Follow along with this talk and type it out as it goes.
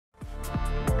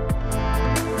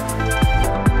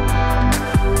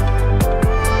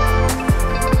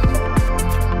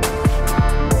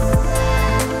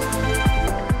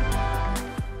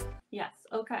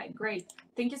Great.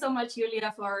 Thank you so much,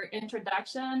 Julia, for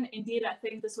introduction. Indeed, I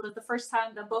think this was the first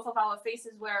time that both of our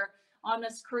faces were on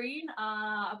a screen.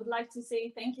 I would like to say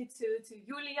thank you to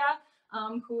Julia,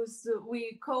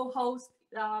 we co-host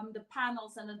the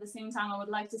panels, and at the same time, I would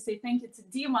like to say thank you to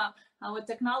Dima, our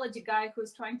technology guy,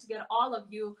 who's trying to get all of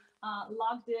you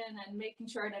logged in and making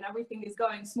sure that everything is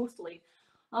going smoothly.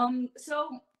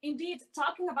 So indeed,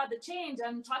 talking about the change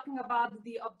and talking about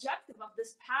the objective of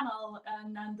this panel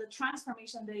and the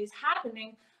transformation that is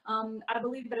happening, I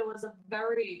believe that it was a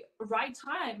very right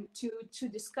time to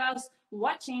discuss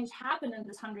what change happened in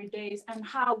this 100 days and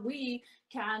how we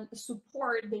can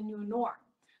support the new norm.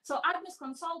 So ADMIS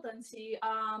Consultancy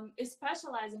is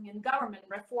specializing in government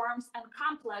reforms and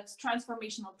complex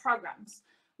transformational programs.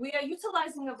 We are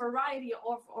utilizing a variety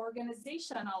of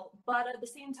organizational, but at the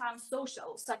same time,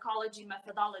 social psychology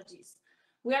methodologies.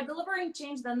 We are delivering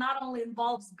change that not only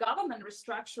involves government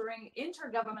restructuring,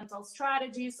 intergovernmental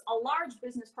strategies, a large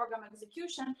business program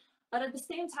execution, but at the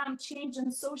same time, change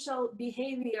in social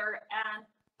behavior and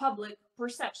public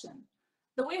perception.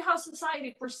 The way how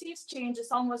society perceives change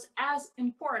is almost as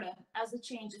important as the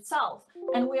change itself,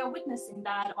 and we are witnessing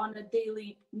that on the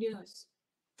daily news.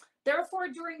 Therefore,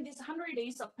 during these 100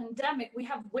 days of pandemic, we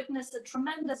have witnessed a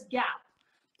tremendous gap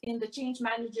in the change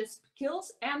managers'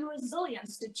 skills and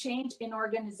resilience to change in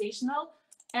organizational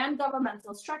and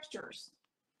governmental structures.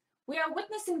 We are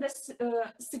witnessing this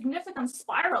significant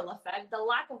spiral effect the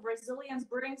lack of resilience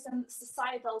brings in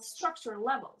societal structure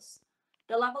levels.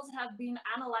 The levels have been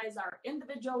analyzed are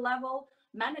individual level,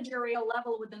 managerial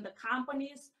level within the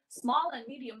companies, small and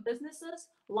medium businesses,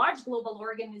 large global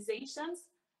organizations,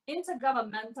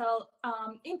 intergovernmental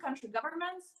in-country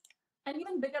governments, and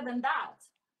even bigger than that,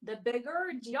 the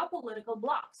bigger geopolitical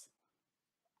blocks.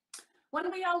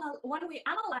 When we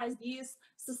analyze these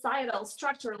societal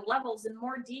structure levels in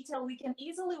more detail, we can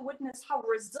easily witness how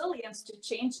resilience to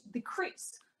change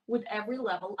decreased with every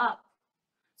level up.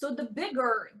 So the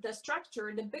bigger the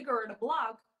structure, the bigger the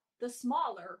block, the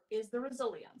smaller is the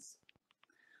resilience.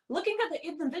 Looking at the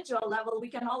individual level, we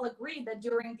can all agree that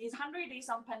during these 100 days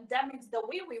of pandemics, the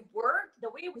way we work, the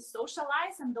way we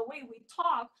socialize, and the way we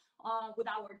talk with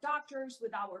our doctors,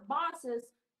 with our bosses,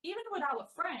 even with our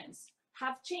friends,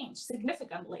 have changed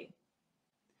significantly.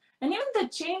 And even the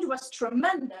change was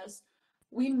tremendous,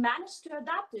 we managed to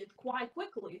adapt it quite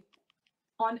quickly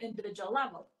on individual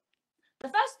level. The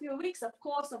first few weeks, of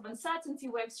course, of uncertainty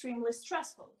were extremely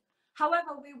stressful.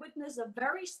 However, we witnessed a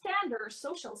very standard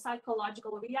social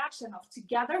psychological reaction of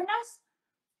togetherness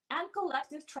and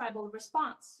collective tribal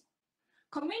response.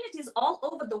 Communities all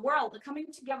over the world are coming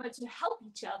together to help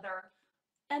each other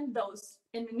and those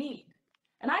in need.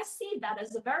 And I see that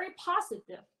as a very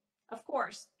positive, of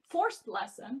course, forced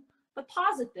lesson, but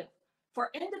positive for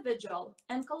individual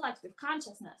and collective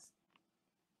consciousness.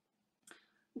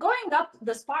 Going up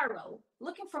the spiral,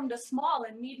 looking from the small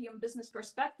and medium business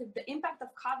perspective, the impact of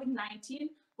COVID-19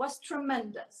 was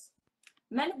tremendous.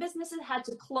 Many businesses had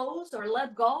to close or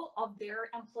let go of their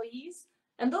employees,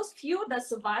 and those few that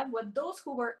survived were those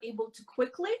who were able to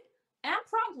quickly and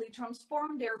promptly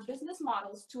transform their business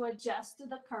models to adjust to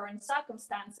the current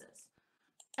circumstances.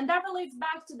 And that relates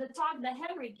back to the talk that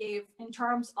Henry gave in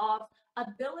terms of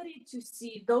ability to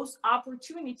see those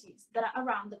opportunities that are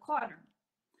around the corner.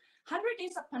 100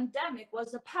 days of pandemic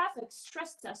was a perfect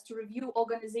stress test to review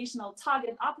organizational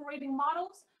target operating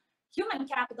models, human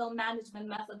capital management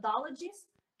methodologies,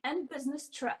 and business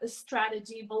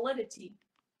strategy validity.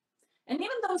 And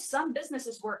even though some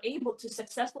businesses were able to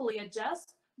successfully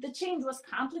adjust, the change was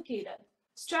complicated,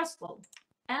 stressful,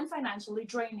 and financially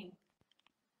draining.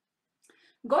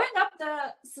 Going up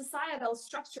the societal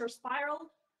structure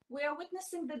spiral, we are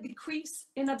witnessing the decrease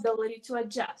in ability to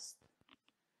adjust.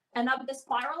 And up the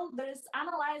spiral, there is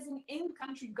analyzing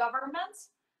in-country governments.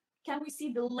 Can we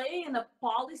see delay in the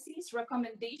policies,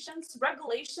 recommendations,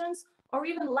 regulations, or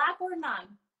even lack or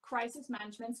none crisis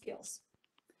management skills?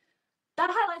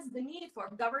 That highlights the need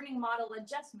for governing model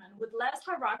adjustment with less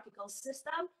hierarchical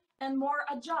system and more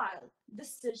agile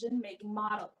decision-making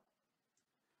model.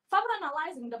 Further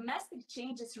analyzing domestic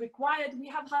changes required, we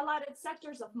have highlighted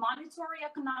sectors of monetary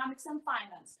economics and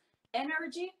finance,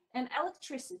 energy and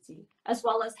electricity, as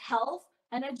well as health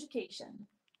and education.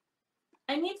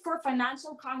 A need for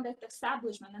financial conduct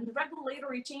establishment and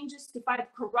regulatory changes to fight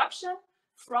corruption,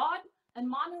 fraud, and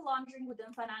money laundering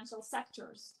within financial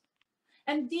sectors.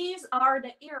 And these are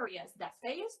the areas that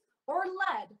faced or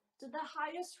led to the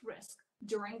highest risk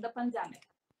during the pandemic.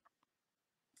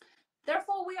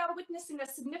 Therefore, we are witnessing a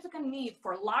significant need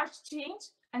for large change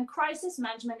and crisis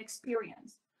management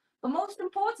experience, but most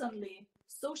importantly,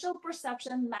 social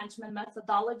perception management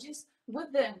methodologies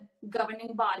within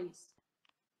governing bodies.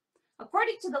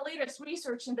 According to the latest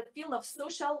research in the field of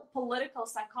social political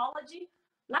psychology,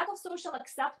 lack of social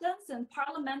acceptance and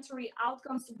parliamentary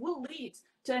outcomes will lead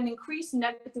to an increased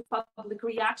negative public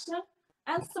reaction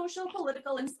and social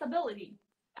political instability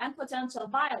and potential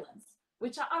violence,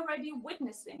 which are already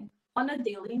witnessing on a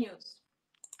daily news.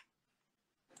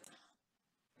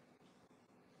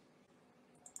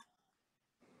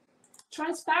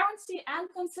 Transparency and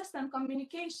consistent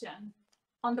communication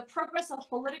on the progress of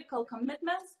political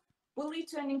commitments will lead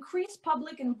to an increased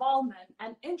public involvement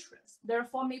and interest,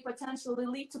 therefore may potentially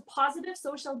lead to positive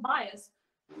social bias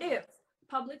if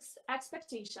public's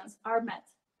expectations are met.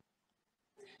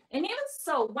 And even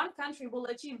so, one country will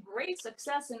achieve great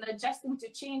success in adjusting to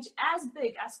change as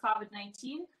big as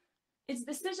COVID-19, its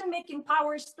decision-making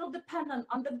power is still dependent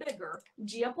on the bigger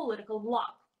geopolitical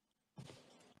bloc.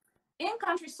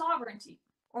 In-country sovereignty,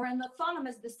 or an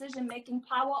autonomous decision-making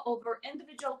power over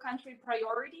individual country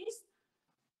priorities,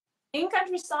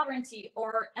 in-country sovereignty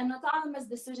or an autonomous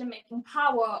decision-making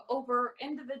power over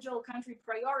individual country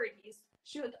priorities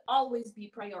should always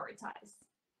be prioritized.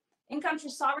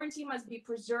 In-country sovereignty must be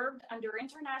preserved under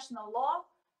international law,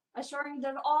 assuring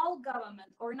that all government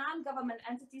or non-government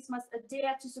entities must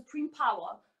adhere to supreme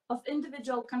power of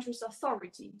individual countries'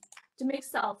 authority to make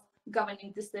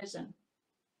self-governing decisions.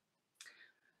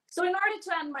 So in order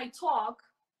to end my talk,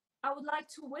 I would like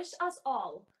to wish us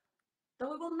all that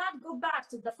we will not go back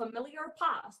to the familiar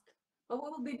past, but we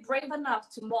will be brave enough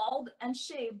to mold and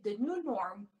shape the new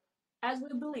norm as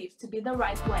we believe to be the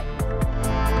right way.